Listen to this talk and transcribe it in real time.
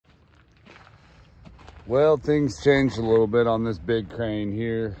Well, things changed a little bit on this big crane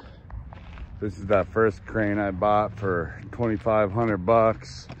here. This is that first crane I bought for 2,500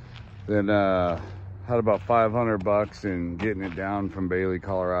 bucks. Then had about 500 bucks in getting it down from Bailey,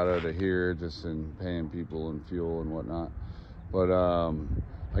 Colorado to here, just in paying people and fuel and whatnot. But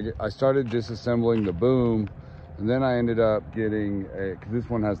I started disassembling the boom, and then I ended up getting a, cause this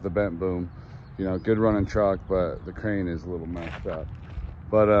one has the bent boom, you know, good running truck, but the crane is a little messed up.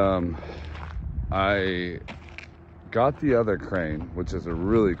 But I got the other crane, which is a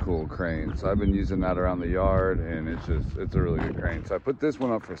really cool crane. So I've been using that around the yard, and it's a really good crane. So I put this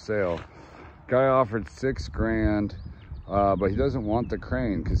one up for sale. Guy offered $6 grand, but he doesn't want the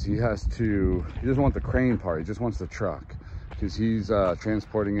crane because he doesn't want the crane part. He just wants the truck because he's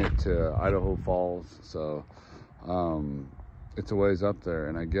transporting it to Idaho Falls. So it's a ways up there,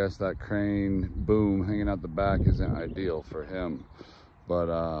 and I guess that crane boom hanging out the back isn't ideal for him.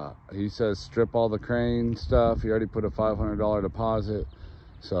 But he says strip all the crane stuff. He already put a $500 deposit.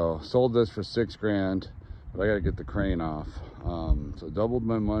 So sold this for $6 grand, but I gotta get the crane off. So doubled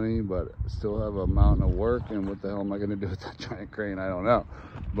my money, but still have a mountain of work. And what the hell am I gonna do with that giant crane? I don't know.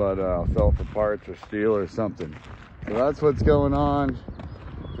 But I'll sell it for parts or steel or something. So that's what's going on.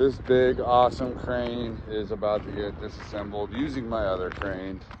 This big, awesome crane is about to get disassembled using my other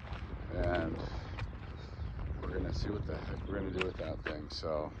crane. And we're gonna see what the heck we're gonna do with that thing.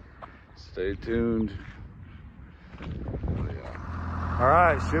 So stay tuned. All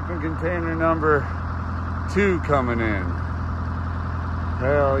right, shipping container number 2 coming in.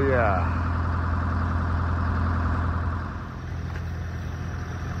 Hell yeah.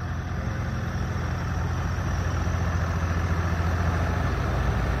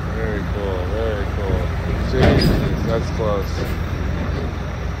 Very cool, very cool. Jesus, that's close.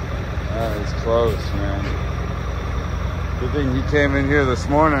 That is close, man. Good thing he came in here this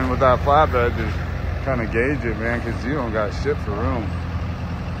morning with that flatbed to kind of gauge it, man, because you don't got shit for room.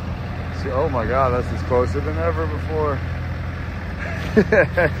 See, oh my God, this is closer than ever before.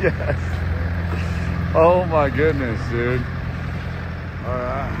 Yes. Oh my goodness, dude. All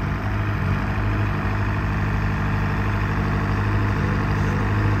right.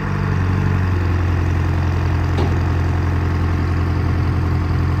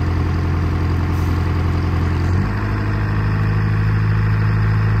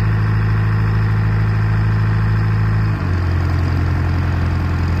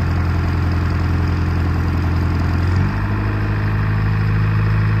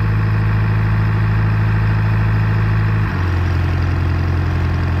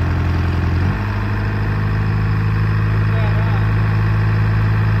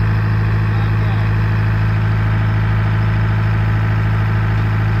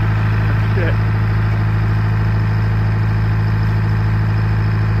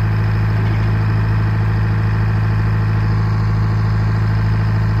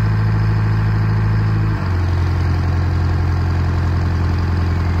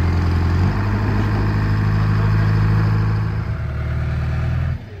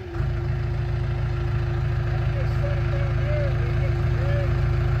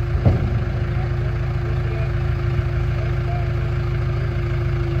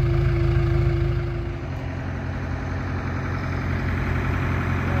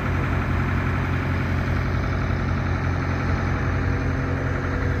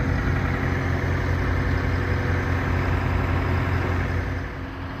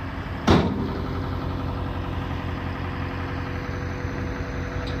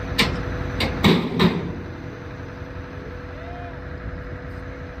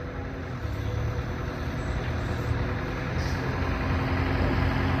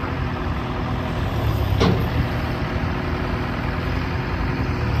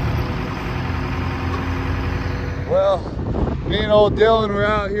 Well, me and old Dylan were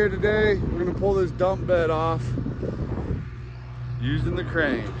out here today. We're gonna pull this dump bed off using the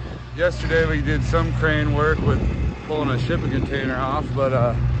crane. Yesterday we did some crane work with pulling a shipping container off, but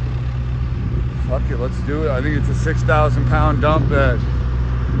fuck it, let's do it. I think it's a 6,000 pound dump bed.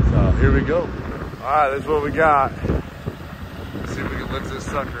 So here we go. All right, this is what we got. Let's see if we can lift this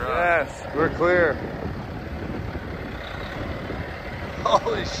sucker up. Yes, we're clear.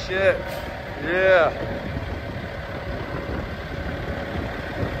 Holy shit, yeah.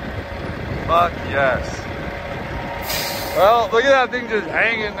 Fuck yes. Well, look at that thing just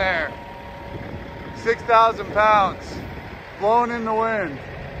hanging there. 6,000 pounds, blowing in the wind.